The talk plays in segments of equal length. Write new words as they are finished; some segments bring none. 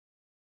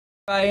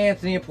Hi,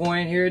 Anthony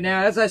Point here.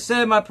 Now, as I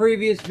said in my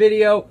previous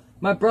video,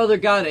 my brother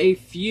got a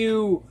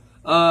few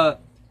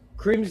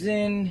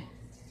Crimson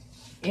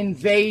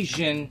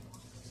Invasion.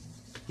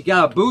 He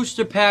got a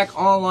booster pack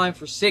online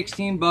for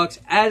 16 bucks.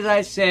 As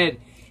I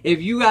said,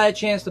 if you got a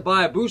chance to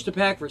buy a booster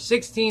pack for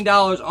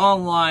 $16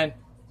 online,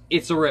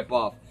 it's a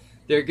ripoff.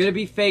 They're going to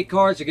be fake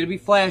cards, they're going to be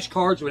flash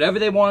cards, whatever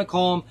they want to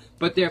call them,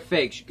 but they're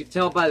fakes. You can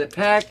tell by the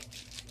pack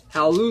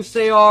how loose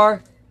they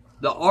are,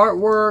 the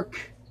artwork,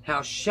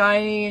 how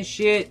shiny and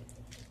shit.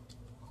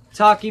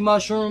 Taki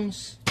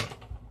mushrooms.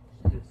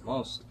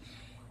 Most.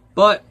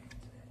 But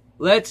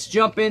let's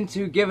jump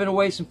into giving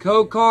away some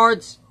code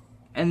cards.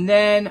 And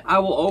then I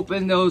will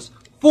open those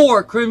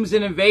 4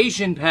 Crimson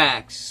Invasion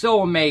packs.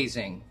 So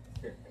amazing.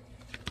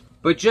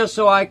 But just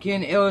so I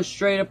can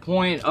illustrate a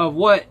point of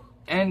what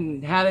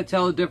and how to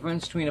tell the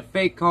difference between a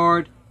fake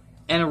card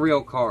and a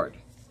real card.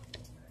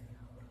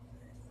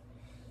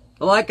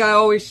 But like I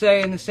always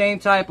say, in the same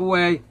type of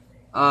way,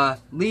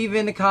 leave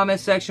in the comment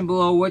section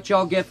below what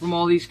y'all get from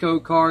all these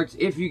code cards,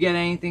 if you get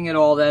anything at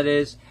all, that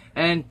is.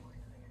 And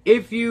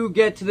if you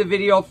get to the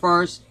video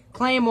first,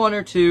 claim 1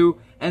 or 2,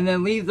 and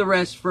then leave the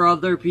rest for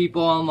other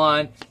people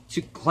online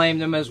to claim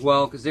them as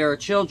well, because there are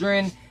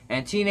children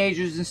and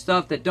teenagers and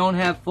stuff that don't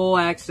have full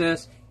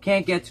access,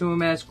 can't get to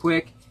them as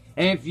quick.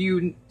 And if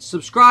you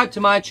subscribe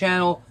to my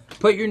channel,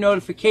 put your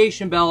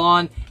notification bell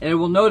on, and it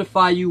will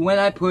notify you when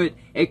I put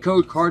a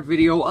code card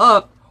video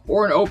up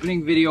or an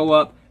opening video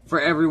up for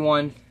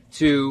everyone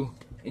to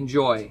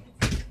enjoy.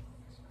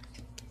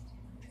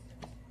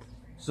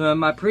 So in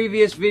my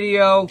previous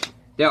video,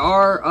 there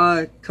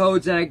are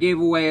codes that I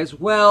gave away as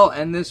well,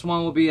 and this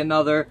one will be a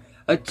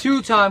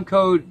 2-time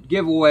code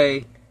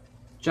giveaway,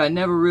 which I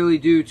never really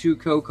do 2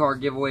 code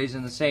card giveaways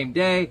in the same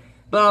day,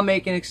 but I'll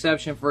make an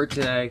exception for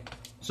today.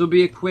 So it'll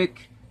be a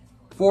quick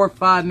 4 or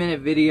 5 minute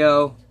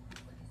video,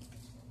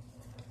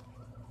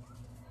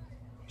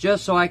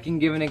 just so I can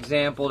give an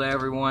example to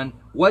everyone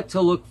what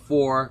to look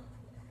for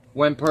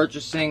when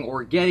purchasing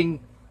or getting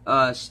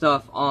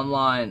stuff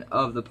online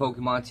of the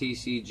Pokemon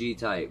TCG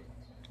type.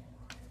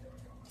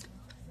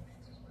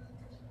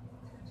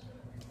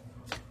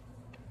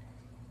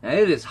 Now,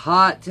 it is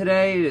hot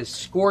today. It is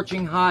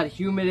scorching hot,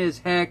 humid as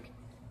heck.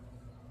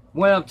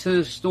 Went up to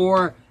the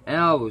store and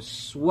I was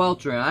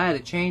sweltering. I had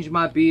to change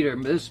my beater.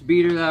 This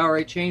beater that I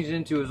already changed it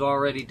into is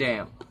already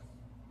damp.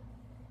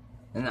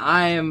 And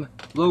I am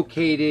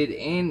located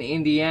in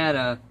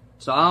Indiana,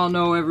 so I don't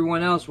know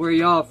everyone else where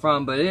y'all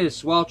from, but it is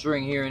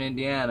sweltering here in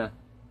Indiana.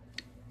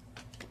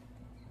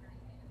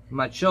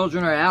 My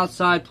children are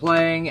outside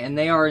playing, and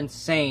they are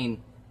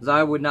insane, because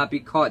I would not be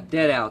caught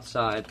dead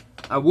outside.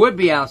 I would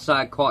be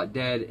outside caught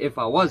dead if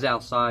I was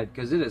outside,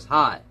 because it is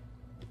hot.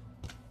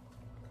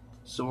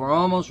 So we're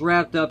almost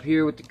wrapped up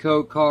here with the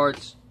code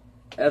cards,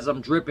 as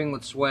I'm dripping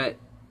with sweat.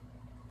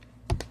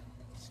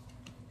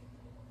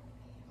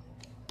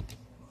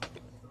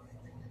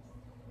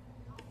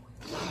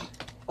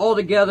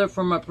 Altogether,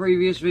 from my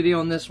previous video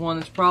and this one,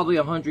 it's probably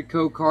 100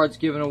 code cards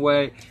given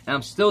away. And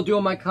I'm still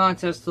doing my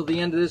contest till the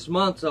end of this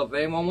month, so if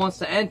anyone wants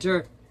to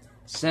enter,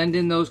 send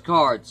in those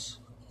cards.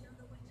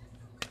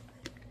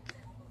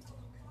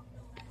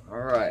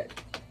 Alright.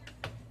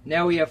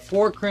 Now we have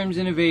 4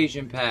 Crimson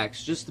Invasion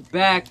packs. Just the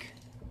back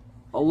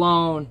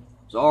alone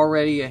is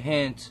already a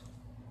hint.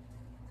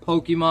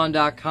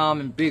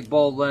 Pokemon.com in big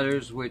bold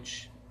letters,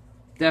 which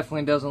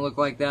definitely doesn't look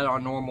like that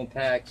on normal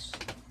packs.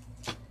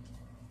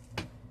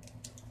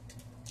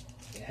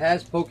 It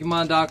has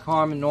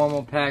Pokemon.com in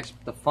normal packs,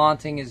 but the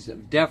fonting is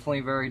definitely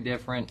very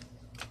different.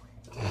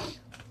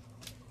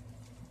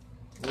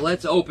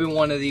 Let's open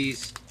one of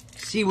these,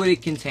 see what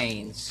it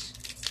contains.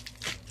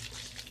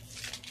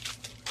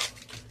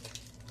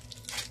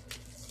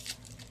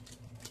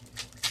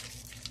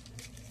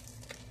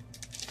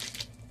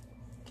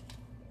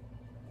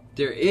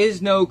 There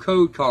is no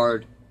code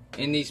card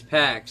in these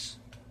packs,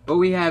 but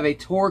we have a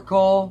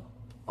Torkoal,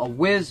 a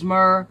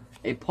Whismur,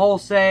 a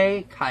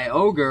Pulsei,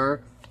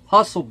 Kyogre,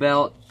 Hustle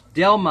Belt,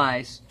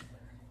 Delmice,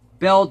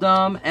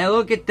 Beldum, and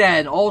look at that,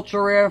 an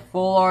ultra rare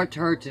full art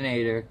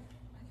Turtonator.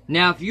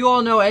 Now, if you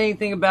all know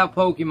anything about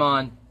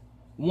Pokemon,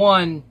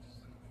 1,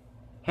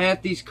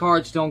 half these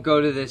cards don't go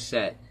to this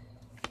set.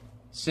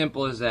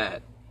 Simple as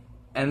that.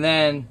 And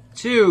then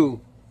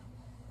 2,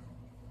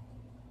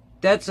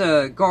 that's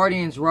a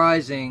Guardians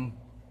Rising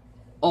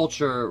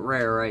ultra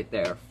rare right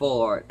there,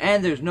 full art.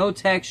 And there's no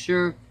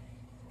texture,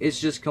 it's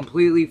just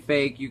completely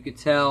fake, you could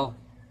tell.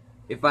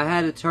 If I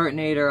had a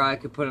Turtonator, I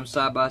could put them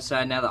side by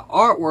side. Now, the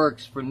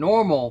artworks for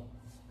normal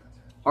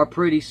are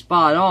pretty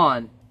spot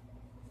on,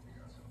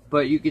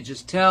 but you could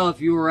just tell if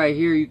you were right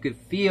here, you could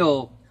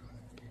feel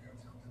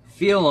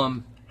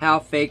them, how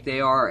fake they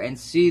are, and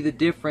see the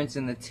difference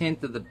in the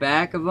tint of the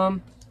back of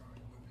them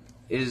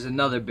is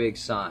another big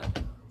sign.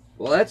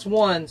 Well, that's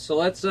one, so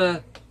let's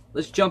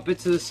jump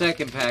into the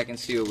second pack and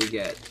see what we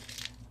get.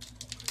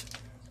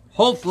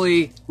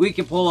 Hopefully, we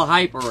can pull a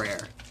hyper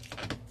rare.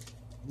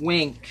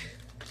 Wink.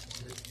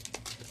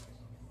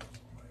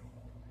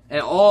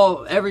 And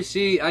every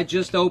seed, I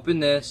just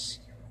opened this.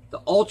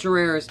 The ultra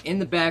rare is in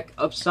the back,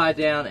 upside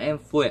down, and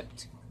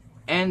flipped.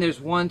 And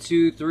there's 1,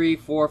 2, 3,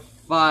 4,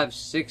 5,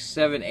 6,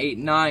 7, 8,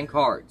 9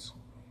 cards.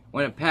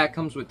 When a pack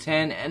comes with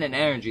 10 and an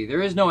energy.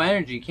 There is no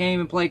energy. You can't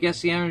even play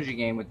Guess the Energy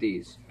game with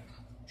these.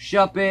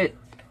 Shuppet,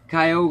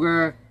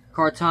 Kyogre,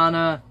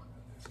 Kartana,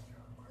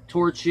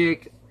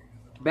 Torchic,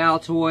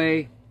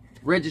 Baltoy,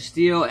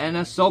 Registeel, and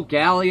a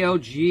Solgaleo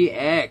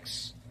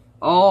GX.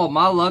 Oh,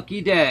 my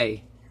lucky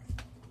day.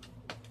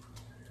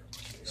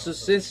 So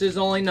since there's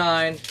only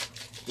 9,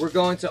 we're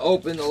going to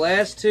open the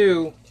last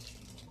 2.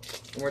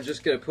 And we're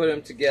just going to put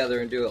them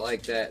together and do it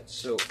like that.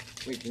 So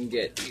we can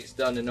get these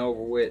done and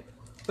over with.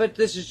 But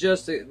this is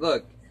just a,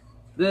 look,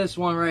 this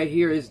one right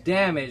here is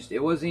damaged.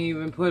 It wasn't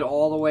even put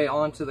all the way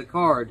onto the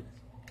card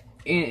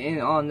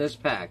on this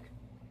pack.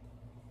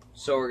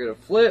 So we're going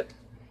to flip.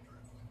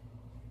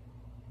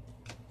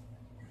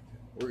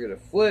 We're going to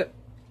flip.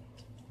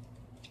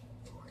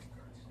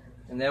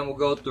 And then we'll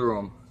go through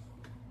them.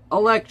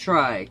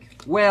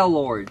 Electrike,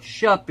 Wailord,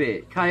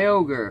 Shuppet,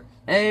 Kyogre.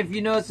 And if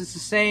you notice, it's the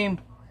same,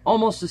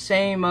 almost the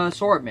same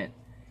assortment.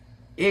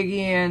 Iggy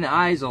and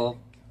Izel,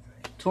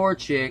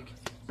 Torchic,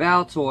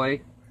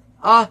 Baltoy,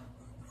 a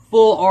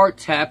full art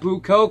Tapu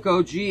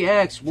Koko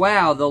GX.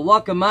 Wow, the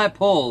luck of my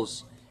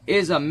pulls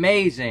is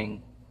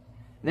amazing.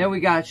 Then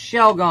we got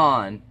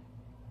Shelgon,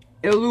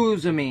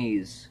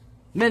 Illusimies,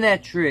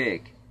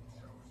 Manectric,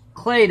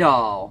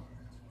 Claydol,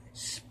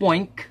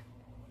 Spoink,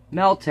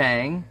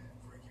 Meltang,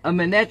 a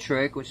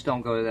Manectric, which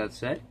don't go to that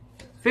set,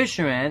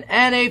 Fisherman,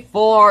 and a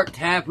full art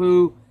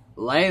Tapu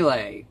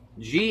Lele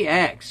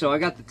GX. So I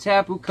got the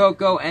Tapu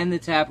Koko and the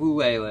Tapu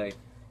Lele.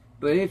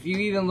 But if you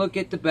even look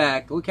at the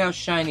back, look how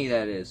shiny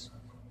that is.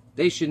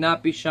 They should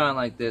not be shine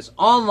like this.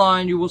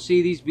 Online, you will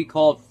see these be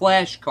called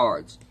flash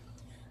cards.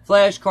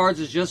 Flash cards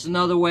is just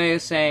another way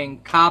of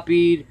saying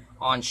copied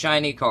on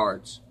shiny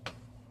cards.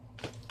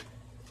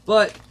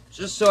 But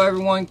just so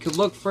everyone could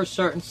look for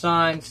certain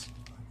signs,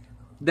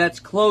 that's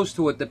close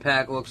to what the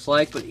pack looks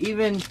like. But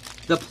even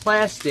the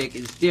plastic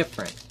is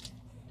different.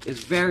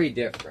 It's very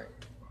different.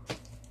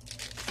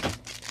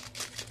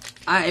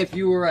 If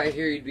you were right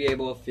here, you'd be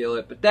able to feel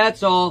it. But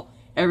that's all,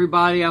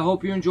 everybody. I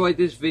hope you enjoyed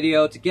this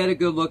video. To get a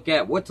good look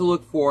at what to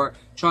look for,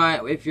 try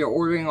if you're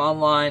ordering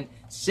online,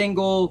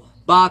 single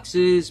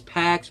boxes,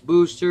 packs,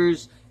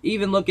 boosters,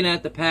 even looking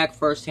at the pack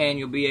firsthand,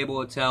 you'll be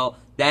able to tell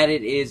that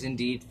it is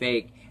indeed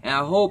fake. And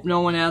I hope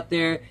no one out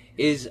there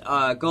is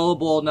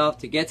gullible enough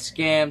to get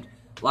scammed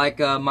like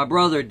my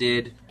brother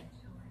did,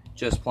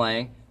 just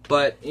playing.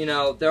 But, you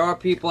know, there are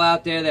people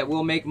out there that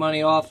will make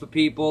money off of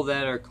people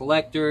that are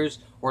collectors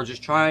or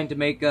just trying to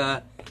make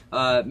a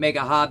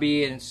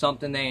hobby and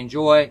something they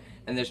enjoy.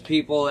 And there's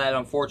people that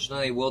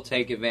unfortunately will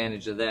take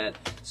advantage of that.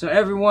 So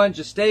everyone,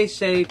 just stay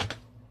safe.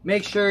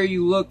 Make sure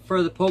you look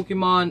for the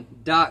Pokemon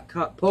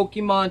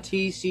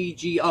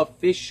TCG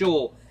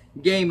official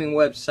gaming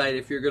website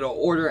if you're going to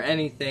order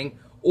anything,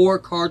 or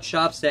card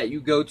shops that you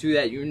go to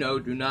that you know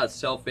do not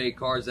sell fake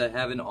cards that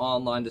have an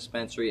online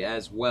dispensary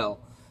as well.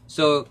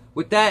 So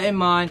with that in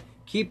mind,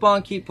 keep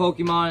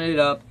Pokemon it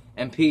up,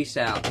 and peace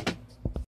out.